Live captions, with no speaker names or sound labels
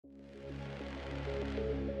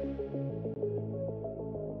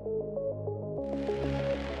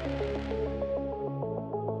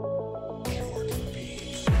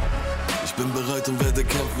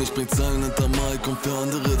mich bringt's allen hinter Mike und für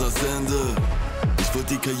andere das Ende. Ich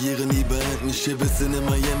wollte die Karriere nie beenden, ich hier bisschen in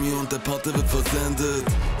Miami und der Pate wird versendet.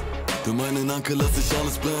 Für meinen Anker lass ich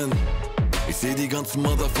alles brennen, ich seh die ganzen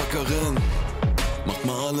Motherfucker rennen. Macht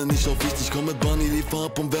mal alle nicht auf wichtig, komm mit Bunny, liefer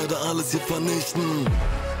ab und werde alles hier vernichten.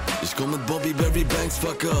 Ich komm mit Bobby Berry Banks,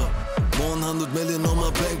 Fucker, 100 Million on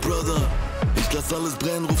my bank, brother. Ich lass alles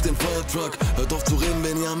brennen, ruf den Firetruck. Hört auf zu reden,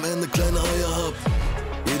 wenn ihr am Ende kleine Eier habt.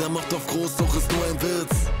 Jeder macht auf groß, doch ist nur ein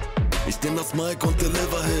Witz. Ich nehm das Mic und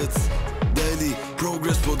deliver Hits. Daily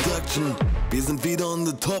Progress Production. Wir sind wieder on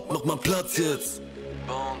the top, mach mal Platz jetzt.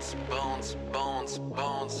 Bounce, bounce, bounce,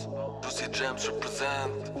 bounce. Pussy Jams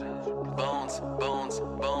represent. Bounce, bounce,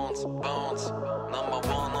 bounce, bounce. Number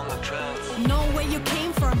one on the trends. Know where you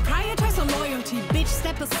came from, prioritize on loyalty. Bitch,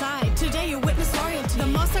 step aside, today you witness royalty. The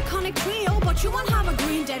most iconic trio, but you won't have a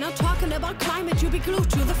green day. Not talking about climate, you be glued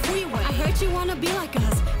to the freeway. I heard you wanna be like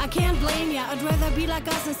us, I can't blame ya. I'd rather be like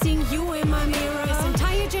us than seeing you in my mirror. This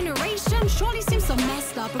entire generation surely seems so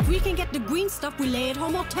messed up. If we can get the green stuff, we lay it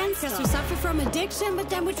home more tense. Guess we suffer from addiction, but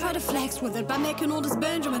then we try to flex with it by making all these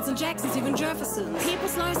Benjamins and Jacksons, even Jeffersons.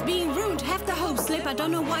 People's lives being ruined, half the hope slip. I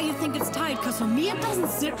don't know why you think it's tight, cause for me it doesn't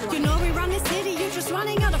sit right. You know we run the city, you're just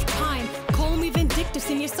running out of time. Call me vindictive,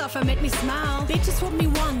 sing yourself and make me smile. Bitches with me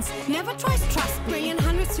once, never twice, trust me. Bringing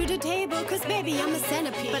hundreds to the table, cause baby I'm a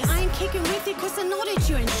centerpiece. But I ain't kicking with you cause I know that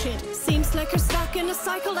you ain't shit. Seems like you're stuck in a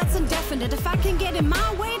cycle that's indefinite. If I can get in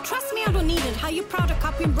my way, trust me I don't need it. How you proud to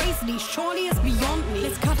copy and embrace these, surely it's beyond me.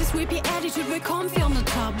 Let's cut this whippy attitude, we're comfy on the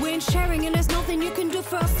top. We ain't sharing and there's nothing you can do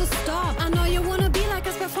for us to stop. I know you wanna be like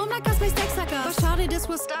us, perform like us, mistakes like us, but shawty this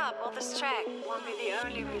will stop. Well, this track won't be the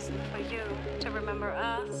only reason for you to remember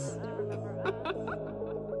us.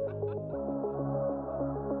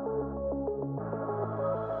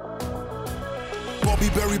 Bobby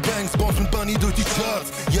Berry Banks, Bounce mit Bunny durch die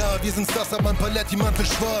Charts. Ja, wir sind Stars, hab mein Paletti-Mantel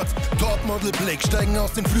schwarz. Topmodel-Blick, steigen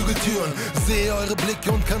aus den Flügeltüren. Sehe eure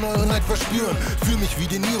Blicke und kann eure Neid verspüren. Fühl mich wie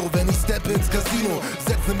De Niro, wenn ich steppe ins Casino.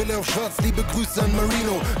 Setz ne Mille auf schwarz, liebe Grüße an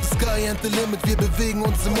Marino. The sky and the limit, wir bewegen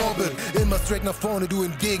uns im Orbit. Immer straight nach vorne, du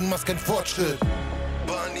entgegen, machst kein Fortschritt.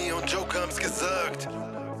 Bunny und Joker haben's gesagt.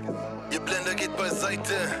 Ihr Blender geht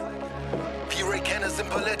beiseite. P-Ray Kenneth im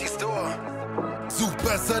Paletti-Store. Such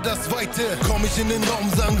besser das Weite. Komm ich in den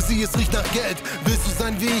Raum, sagen sie, es riecht nach Geld. Willst du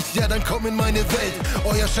sein wie ich? Ja, dann komm in meine Welt.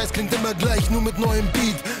 Euer Scheiß klingt immer gleich, nur mit neuem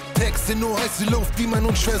Beat. Texte nur heiße Luft, die man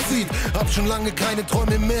unschwer sieht. Hab schon lange keine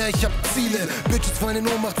Träume mehr, ich hab Ziele. Bitches fallen in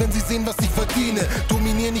Ohnmacht, wenn sie sehen, was ich verdiene.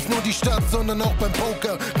 Dominier nicht nur die Stadt, sondern auch beim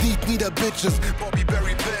Poker. Glied nieder, Bitches. Bobby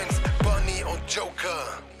Berry Banks, Bunny und Joker.